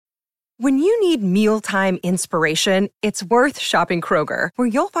When you need mealtime inspiration, it's worth shopping Kroger, where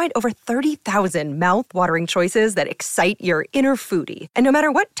you'll find over 30,000 mouth-watering choices that excite your inner foodie. And no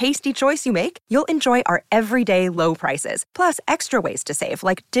matter what tasty choice you make, you'll enjoy our everyday low prices, plus extra ways to save,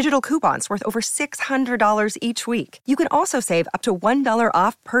 like digital coupons worth over $600 each week. You can also save up to $1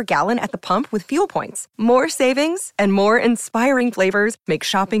 off per gallon at the pump with fuel points. More savings and more inspiring flavors make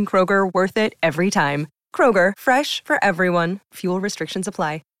shopping Kroger worth it every time. Kroger, fresh for everyone. Fuel restrictions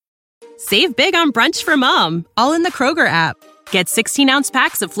apply. Save big on brunch for mom, all in the Kroger app. Get 16-ounce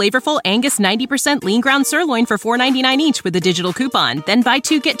packs of flavorful Angus 90% lean ground sirloin for $4.99 each with a digital coupon. Then buy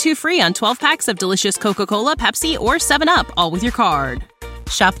 2, get 2 free on 12 packs of delicious Coca-Cola, Pepsi, or 7-Up, all with your card.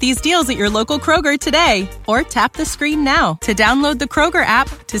 Shop these deals at your local Kroger today, or tap the screen now to download the Kroger app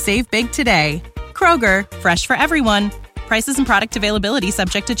to save big today. Kroger, fresh for everyone. Prices and product availability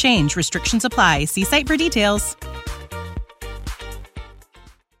subject to change. Restrictions apply. See site for details.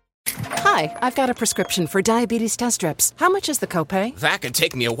 Hi, I've got a prescription for diabetes test strips. How much is the copay? That could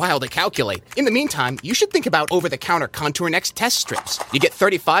take me a while to calculate. In the meantime, you should think about over-the-counter Contour Next test strips. You get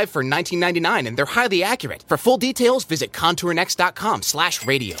 35 for $19.99, and they're highly accurate. For full details, visit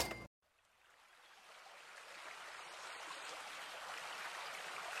contournext.com/radio.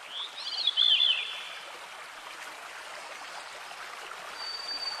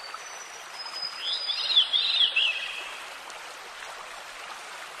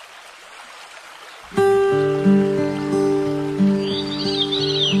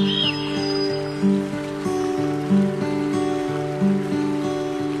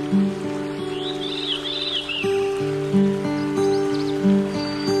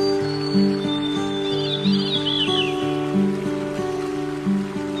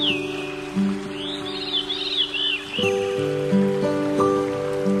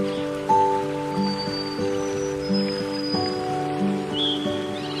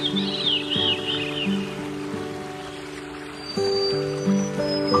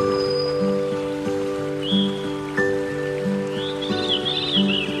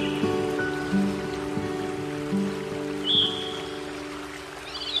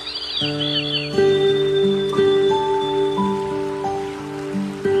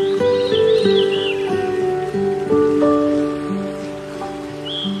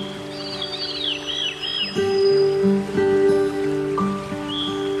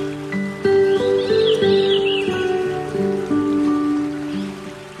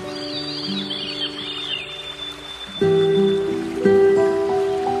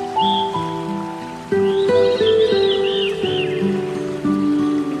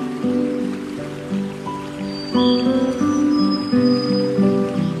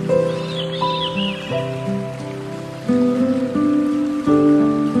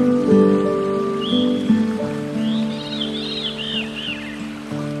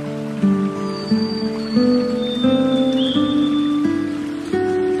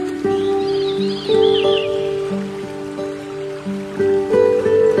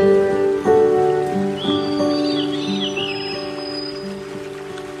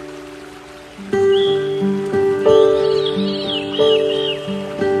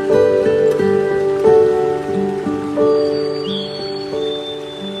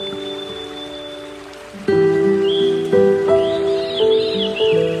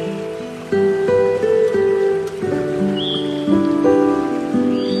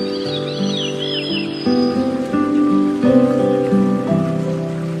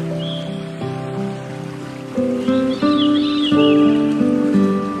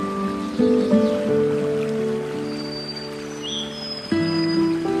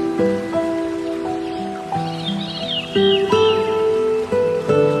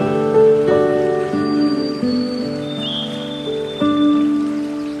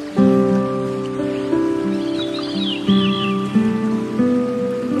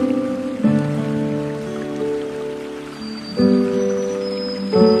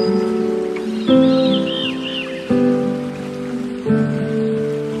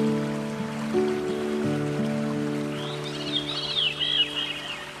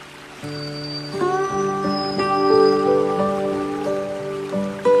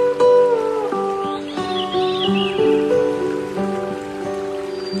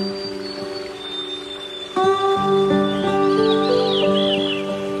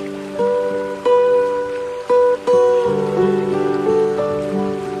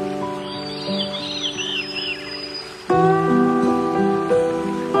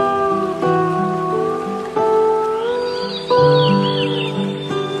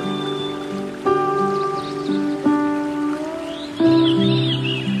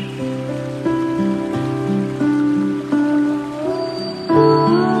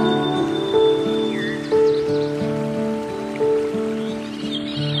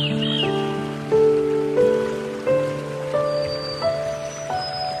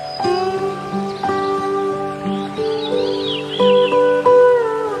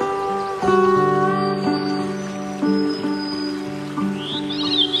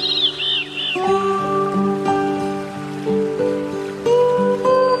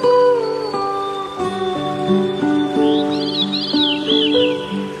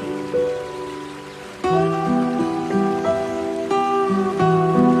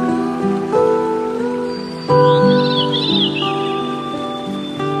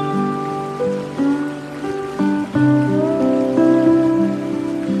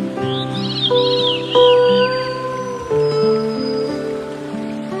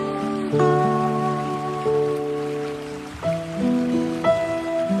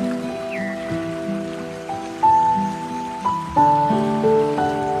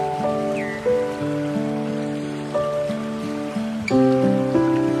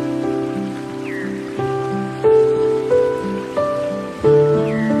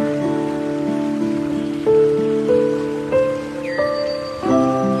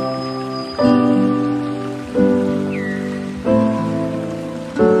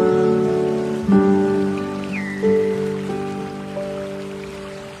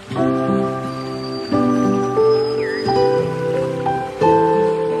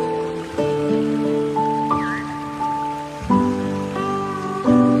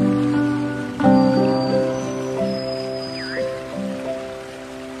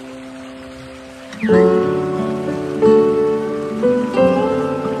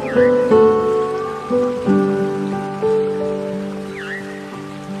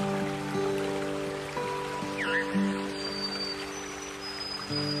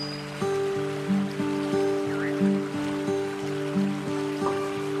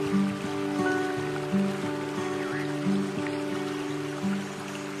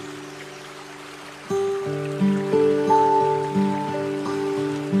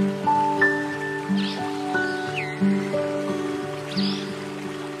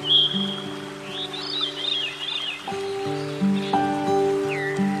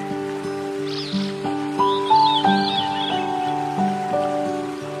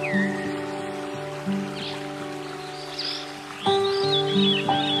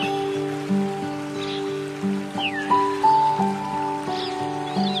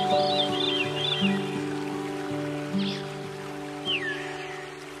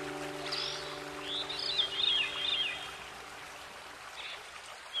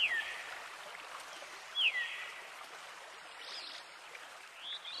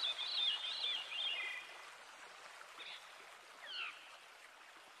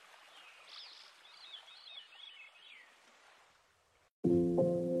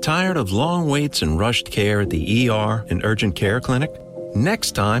 Tired of long waits and rushed care at the ER and urgent care clinic?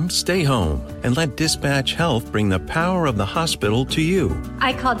 Next time, stay home and let Dispatch Health bring the power of the hospital to you.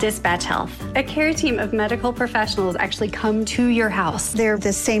 I call Dispatch Health. A care team of medical professionals actually come to your house. They're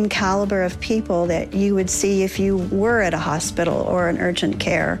the same caliber of people that you would see if you were at a hospital or an urgent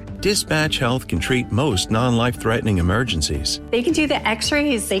care. Dispatch Health can treat most non-life-threatening emergencies. They can do the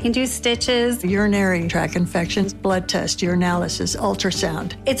x-rays, they can do stitches, urinary tract infections, blood test, urinalysis,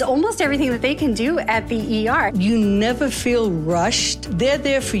 ultrasound. It's almost everything that they can do at the ER. You never feel rushed. They're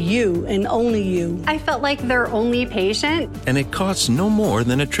there for you and only you. I felt like their only patient. And it costs no more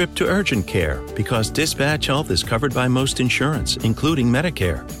than a trip to urgent care because Dispatch Health is covered by most insurance, including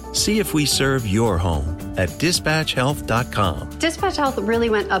Medicare. See if we serve your home at dispatchhealth.com. Dispatch Health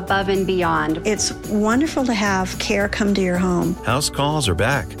really went above and beyond. It's wonderful to have care come to your home. House calls are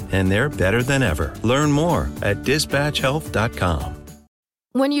back, and they're better than ever. Learn more at dispatchhealth.com.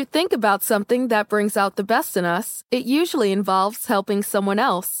 When you think about something that brings out the best in us, it usually involves helping someone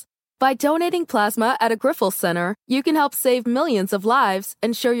else. By donating plasma at a Grifols Center, you can help save millions of lives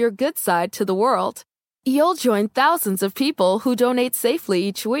and show your good side to the world. You'll join thousands of people who donate safely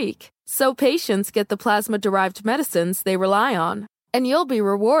each week, so patients get the plasma-derived medicines they rely on. And you'll be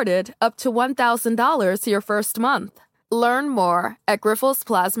rewarded up to $1,000 your first month. Learn more at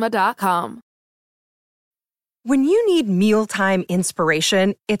grifolsplasma.com. When you need mealtime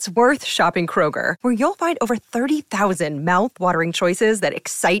inspiration, it's worth shopping Kroger, where you'll find over 30,000 mouth-watering choices that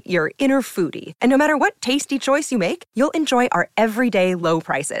excite your inner foodie. And no matter what tasty choice you make, you'll enjoy our everyday low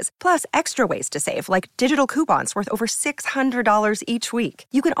prices, plus extra ways to save, like digital coupons worth over $600 each week.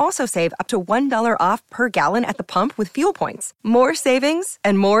 You can also save up to $1 off per gallon at the pump with fuel points. More savings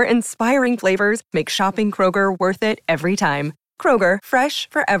and more inspiring flavors make shopping Kroger worth it every time. Kroger, fresh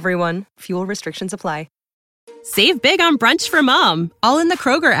for everyone. Fuel restrictions apply. Save big on brunch for mom, all in the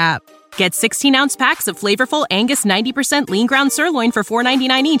Kroger app. Get 16-ounce packs of flavorful Angus 90% lean ground sirloin for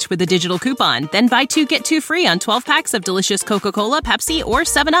 $4.99 each with a digital coupon. Then buy 2, get 2 free on 12 packs of delicious Coca-Cola, Pepsi, or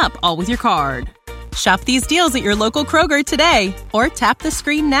 7-Up, all with your card. Shop these deals at your local Kroger today, or tap the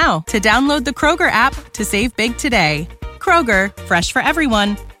screen now to download the Kroger app to save big today. Kroger, fresh for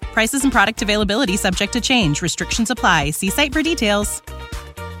everyone. Prices and product availability subject to change. Restrictions apply. See site for details.